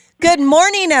Good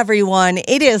morning, everyone.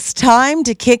 It is time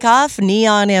to kick off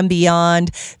Neon and Beyond.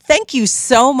 Thank you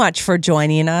so much for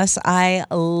joining us. I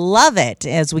love it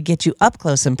as we get you up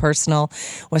close and personal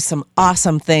with some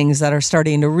awesome things that are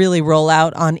starting to really roll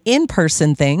out on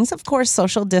in-person things. Of course,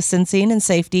 social distancing and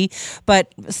safety,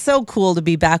 but so cool to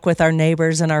be back with our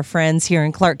neighbors and our friends here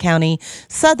in Clark County,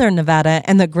 Southern Nevada,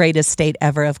 and the greatest state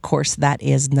ever. Of course, that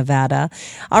is Nevada.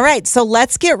 All right, so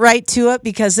let's get right to it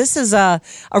because this is a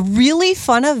really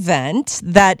fun event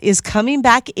that is coming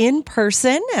back in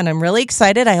person, and I'm really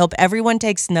excited. I hope everyone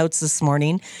takes notes this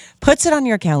morning, puts it on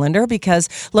your calendar, because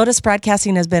Lotus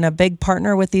Broadcasting has been a big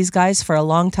partner with these guys for a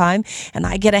long time, and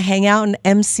I get to hang out and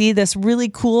MC this really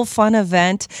cool, fun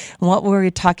event. And what we're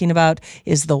talking about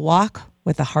is the Walk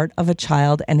with the Heart of a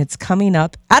Child, and it's coming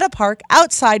up at a park,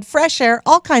 outside, fresh air,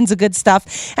 all kinds of good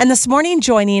stuff. And this morning,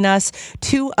 joining us,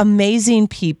 two amazing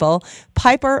people,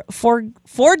 Piper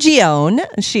Forgione,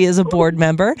 she is a board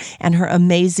member, and her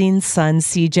amazing son,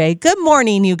 CJ. Good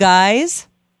morning, you guys.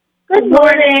 Good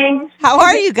morning. How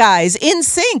are you guys? In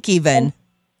sync, even.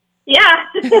 Yeah,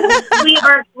 we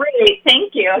are great.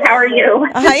 Thank you. How are you?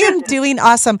 I am doing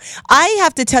awesome. I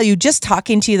have to tell you, just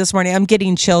talking to you this morning, I'm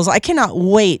getting chills. I cannot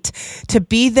wait to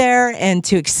be there and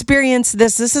to experience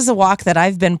this. This is a walk that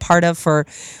I've been part of for,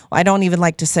 I don't even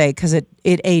like to say because it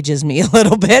ages me a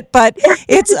little bit, but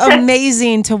it's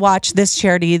amazing to watch this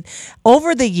charity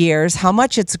over the years, how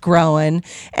much it's grown.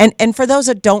 And for those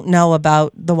that don't know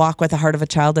about the Walk with the Heart of a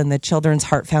Child and the Children's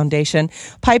Heart Foundation,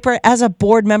 Piper, as a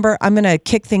board member, I'm going to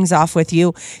kick things off with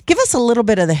you. Give us a little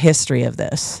bit of the history of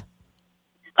this.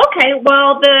 Okay,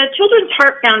 well, the Children's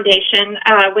Heart Foundation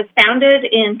was founded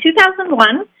in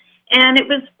 2001, and it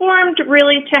was formed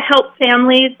really to help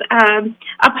families of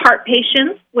heart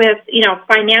patients with,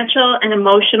 financial and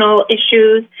emotional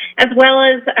issues, as well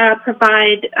as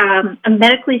provide a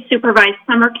medically supervised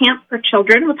summer camp for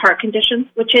children with heart conditions,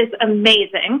 which is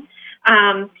amazing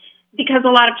because a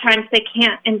lot of times they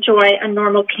can't enjoy a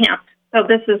normal camp. So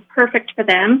this is perfect for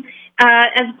them,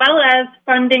 as well as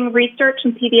funding research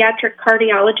in pediatric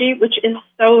cardiology, which is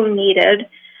so needed.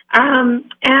 And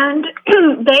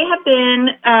they have been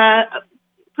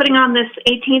putting on this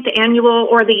 18th annual,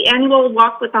 or the annual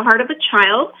Walk with the Heart of a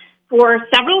Child, for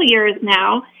several years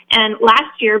now. And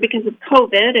last year, because of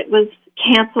COVID, it was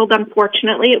canceled,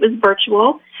 unfortunately. It was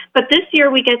virtual. But this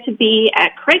year we get to be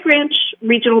at Craig Ranch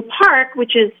Regional Park,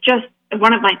 which is just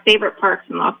one of my favorite parks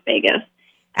in Las Vegas.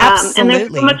 Absolutely. And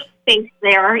there's so much space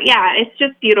there. Yeah, it's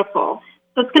just beautiful.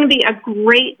 So it's going to be a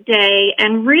great day,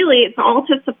 and really it's all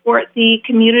to support the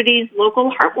community's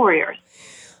local heart warriors.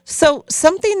 So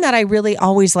something that I really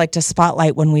always like to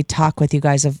spotlight when we talk with you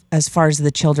guys as far as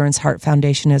the Children's Heart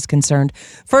Foundation is concerned,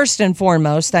 first and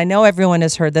foremost, I know everyone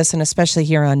has heard this, and especially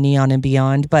here on Neon and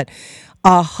Beyond, but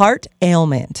a heart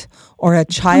ailment or a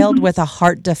child with a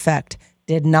heart defect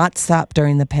did not stop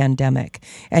during the pandemic.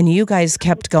 And you guys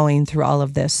kept going through all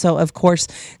of this. So, of course,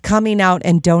 coming out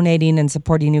and donating and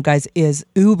supporting you guys is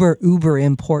uber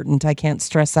important. I can't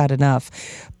stress that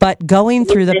enough. But going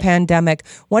through the pandemic,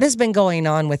 what has been going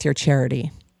on with your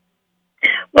charity?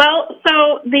 Well,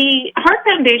 so the Heart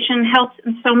Foundation helps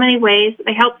in so many ways.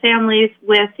 They help families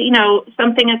with,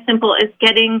 something as simple as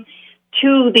getting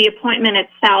to the appointment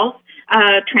itself,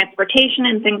 transportation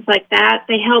and things like that.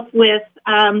 They help with,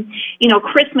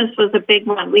 Christmas was a big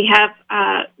one. We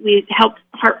helped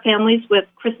heart families with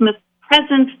Christmas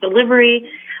presents, delivery.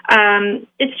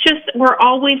 It's just, we're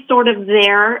always sort of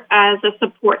there as a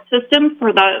support system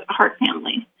for the heart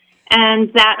families.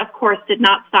 And that, of course, did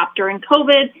not stop during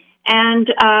COVID. And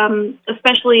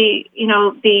especially,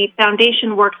 the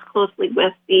foundation works closely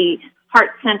with the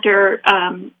Heart Center,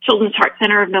 Children's Heart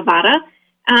Center of Nevada,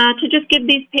 to just give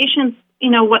these patients,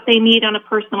 what they need on a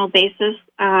personal basis.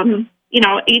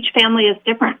 Each family is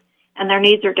different and their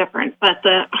needs are different, but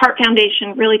the Heart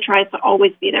Foundation really tries to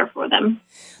always be there for them.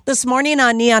 This morning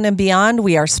on Neon and Beyond,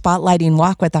 we are spotlighting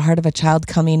Walk with the Heart of a Child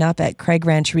coming up at Craig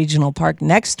Ranch Regional Park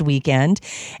next weekend.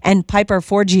 And Piper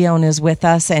Forgione is with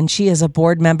us, and she is a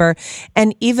board member.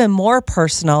 And even more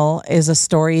personal is a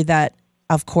story that,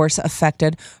 of course,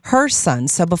 affected her son.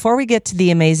 So before we get to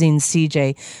the amazing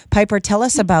CJ, Piper, tell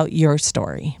us about your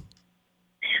story.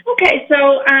 Okay,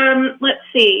 so let's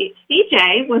see.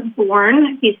 CJ was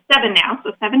born, he's 7 now,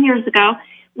 so 7 years ago,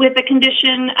 with a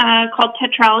condition called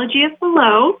tetralogy of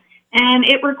Fallot, and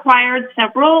it required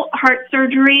several heart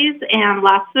surgeries and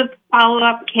lots of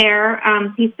follow-up care.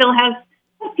 He still has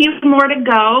a few more to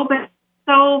go, but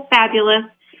so fabulous,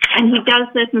 and he does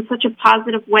this in such a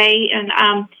positive way,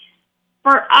 and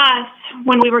for us,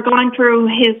 when we were going through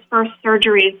his first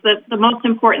surgeries, the most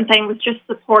important thing was just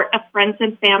support of friends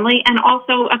and family and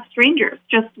also of strangers,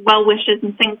 just well wishes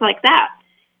and things like that.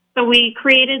 So we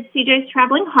created CJ's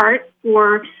Traveling Heart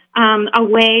for a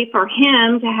way for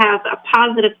him to have a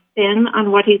positive spin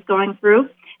on what he's going through.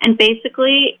 And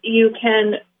basically, you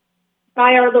can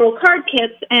buy our little card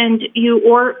kits and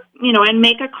and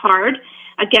make a card,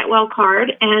 a get well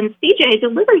card, and CJ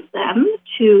delivers them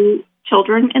to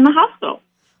children in the hospital.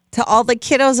 To all the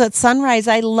kiddos at Sunrise,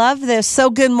 I love this. So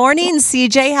good morning,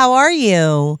 CJ. How are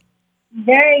you?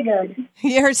 Very good.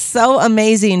 You're so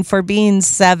amazing for being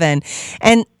 7.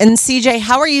 And CJ,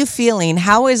 how are you feeling?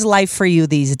 How is life for you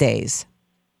these days?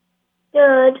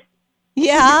 Good.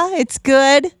 Yeah, it's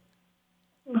good.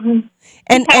 Mm-hmm.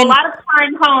 He's had a lot of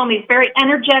time home. He's very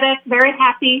energetic, very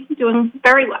happy, doing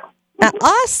very well.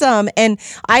 Awesome. And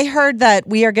I heard that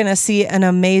we are going to see an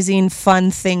amazing,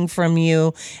 fun thing from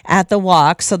you at the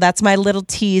walk. So that's my little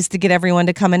tease to get everyone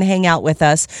to come and hang out with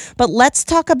us. But let's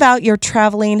talk about your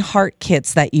traveling heart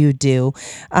kits that you do.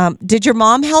 Did your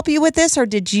mom help you with this, or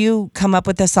did you come up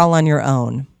with this all on your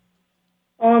own?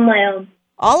 All on my own.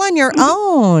 All on your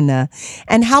own.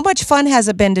 And how much fun has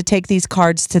it been to take these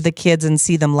cards to the kids and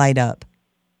see them light up?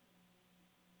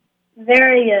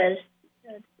 Very good.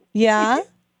 Yeah?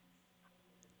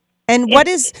 And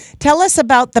tell us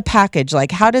about the package.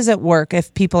 Like, how does it work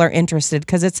if people are interested?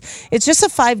 Because it's just a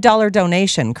 $5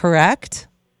 donation, correct?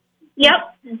 Yep.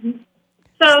 Mm-hmm.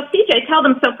 So, CJ, tell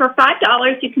them, so for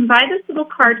 $5, you can buy this little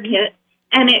card kit,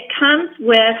 and it comes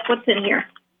with, what's in here?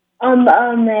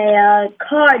 A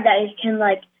card that you can,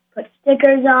 put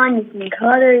stickers on, you can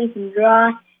color, you can draw,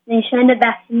 and you send it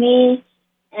back to me,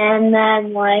 and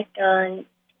then,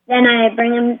 then I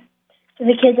bring them to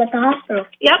the kids at the hospital.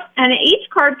 Yep, and each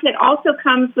card kit also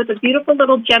comes with a beautiful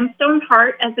little gemstone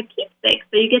heart as a keepsake.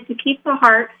 So you get to keep the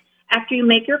heart after you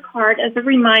make your card as a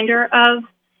reminder of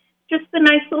just the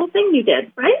nice little thing you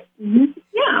did, right? Mm-hmm.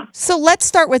 Yeah. So let's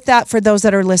start with that for those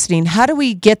that are listening. How do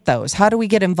we get those? How do we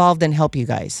get involved and help you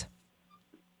guys?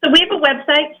 So we have a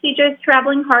website,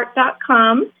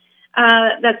 cjstravelingheart.com.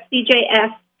 That's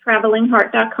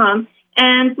cjstravelingheart.com.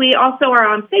 And we also are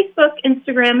on Facebook,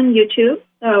 Instagram, and YouTube.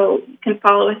 So you can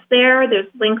follow us there. There's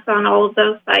links on all of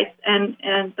those sites and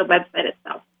the website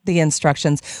itself. The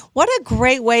instructions. What a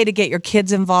great way to get your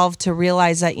kids involved, to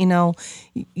realize that, you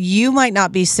might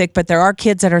not be sick, but there are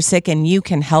kids that are sick and you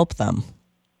can help them.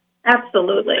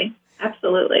 Absolutely.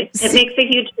 Absolutely. It makes a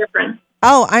huge difference.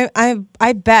 Oh,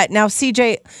 I bet. Now,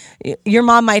 CJ, your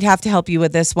mom might have to help you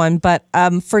with this one, but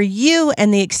for you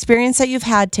and the experience that you've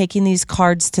had taking these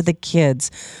cards to the kids,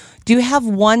 do you have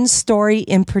one story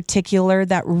in particular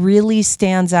that really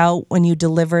stands out when you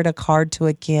delivered a card to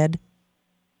a kid?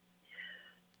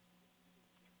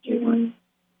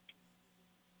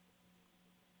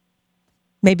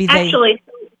 Maybe Actually,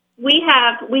 we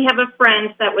have a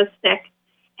friend that was sick,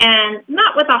 and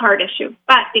not with a heart issue,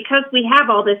 but because we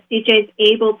have all this, CJ's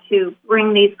able to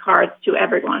bring these cards to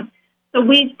everyone. So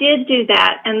we did do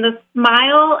that, and the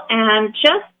smile and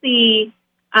just the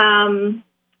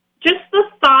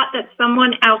thought that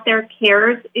someone out there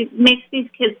cares, it makes these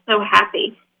kids so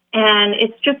happy. And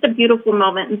it's just a beautiful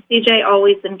moment, and CJ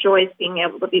always enjoys being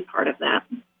able to be part of that.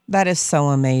 That is so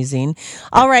amazing.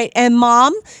 All right, and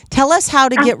Mom, tell us how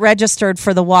to get registered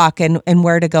for the walk and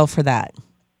where to go for that.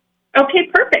 Okay,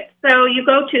 perfect. So you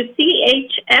go to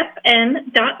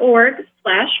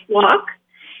chfn.org/walk,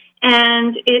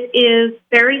 and it is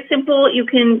very simple. You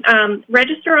can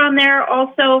register on there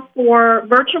also for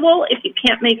virtual if you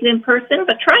can't make it in person,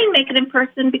 but try and make it in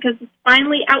person because it's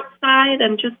finally outside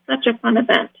and just such a fun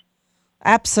event.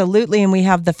 Absolutely. And we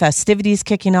have the festivities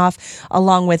kicking off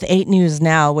along with 8 News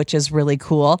Now, which is really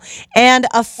cool. And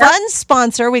a fun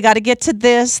sponsor, we got to get to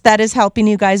this, that is helping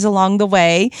you guys along the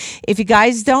way. If you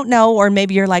guys don't know, or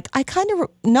maybe you're like, I kind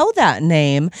of know that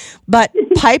name, but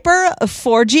Piper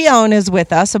Forgione is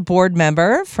with us, a board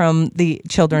member from the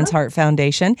Children's Heart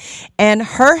Foundation. And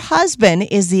her husband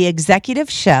is the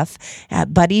executive chef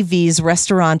at Buddy V's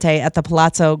Restaurante at the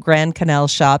Palazzo Grand Canal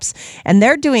Shops. And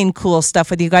they're doing cool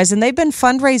stuff with you guys. And they've been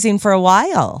fundraising for a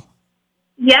while.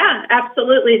 Yeah,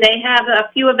 absolutely. They have a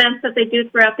few events that they do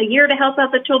throughout the year to help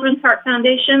out the Children's Heart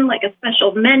Foundation, like a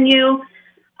special menu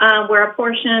where a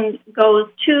portion goes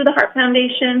to the Heart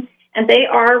Foundation. And they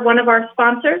are one of our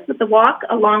sponsors with the walk,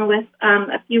 along with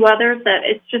a few others. That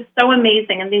it's just so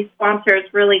amazing. And these sponsors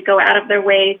really go out of their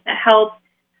way to help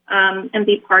and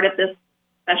be part of this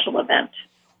special event.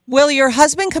 Will your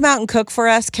husband come out and cook for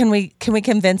us? Can we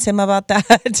convince him about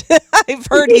that? I've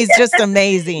heard he's just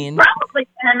amazing. Probably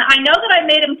And I know that I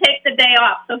made him take the day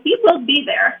off, so he will be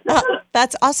there.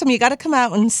 That's awesome. You got to come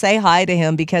out and say hi to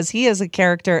him because he is a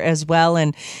character as well.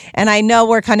 And I know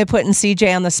we're kind of putting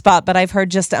CJ on the spot, but I've heard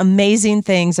just amazing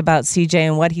things about CJ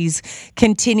and what he's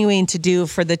continuing to do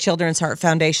for the Children's Heart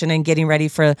Foundation and getting ready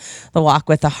for the Walk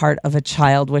with the Heart of a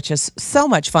Child, which is so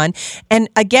much fun. And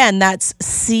again, that's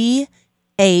CHFN.org.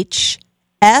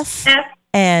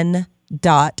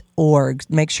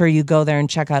 Make sure you go there and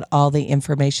check out all the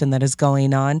information that is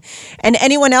going on. And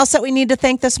anyone else that we need to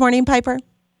thank this morning, Piper?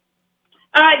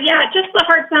 Yeah, just the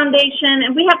Heart Foundation,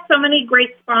 and we have so many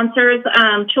great sponsors.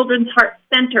 Children's Heart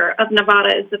Center of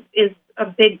Nevada is a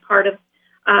big part of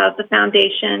the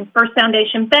foundation. First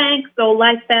Foundation Bank, Goal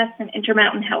Life Vest, and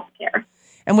Intermountain Healthcare.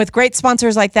 And with great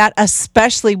sponsors like that,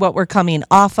 especially what we're coming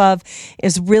off of,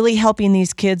 is really helping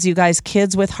these kids. You guys,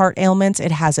 kids with heart ailments,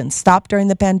 it hasn't stopped during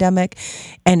the pandemic.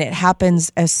 And it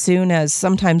happens as soon as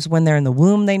sometimes when they're in the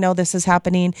womb, they know this is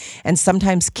happening. And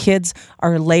sometimes kids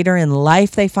are later in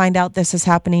life, they find out this is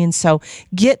happening. So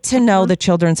get to know the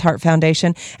Children's Heart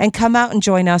Foundation and come out and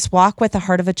join us. Walk with the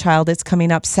Heart of a Child. It's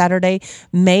coming up Saturday,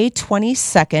 May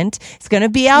 22nd. It's going to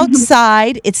be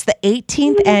outside. It's the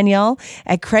 18th annual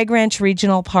at Craig Ranch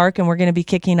Regional Park, and we're going to be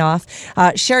kicking off.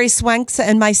 Sherry Swanks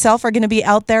and myself are going to be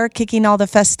out there kicking all the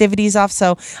festivities off.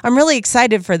 So I'm really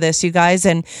excited for this, you guys.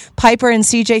 And Piper and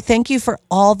CJ, thank you for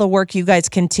all the work you guys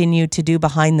continue to do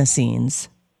behind the scenes.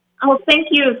 Oh, thank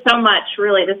you so much.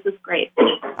 Really, this is great.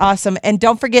 Awesome. And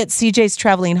don't forget CJ's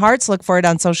Traveling Hearts. Look for it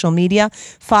on social media.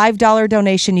 $5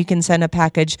 donation. You can send a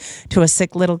package to a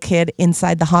sick little kid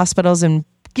inside the hospitals and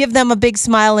give them a big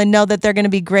smile and know that they're going to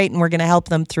be great and we're going to help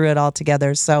them through it all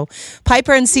together. So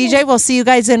Piper and CJ, we'll see you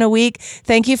guys in a week.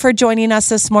 Thank you for joining us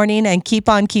this morning and keep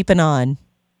on keeping on.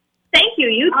 Thank you.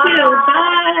 You too.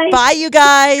 Bye. Bye, you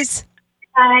guys.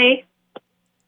 Bye.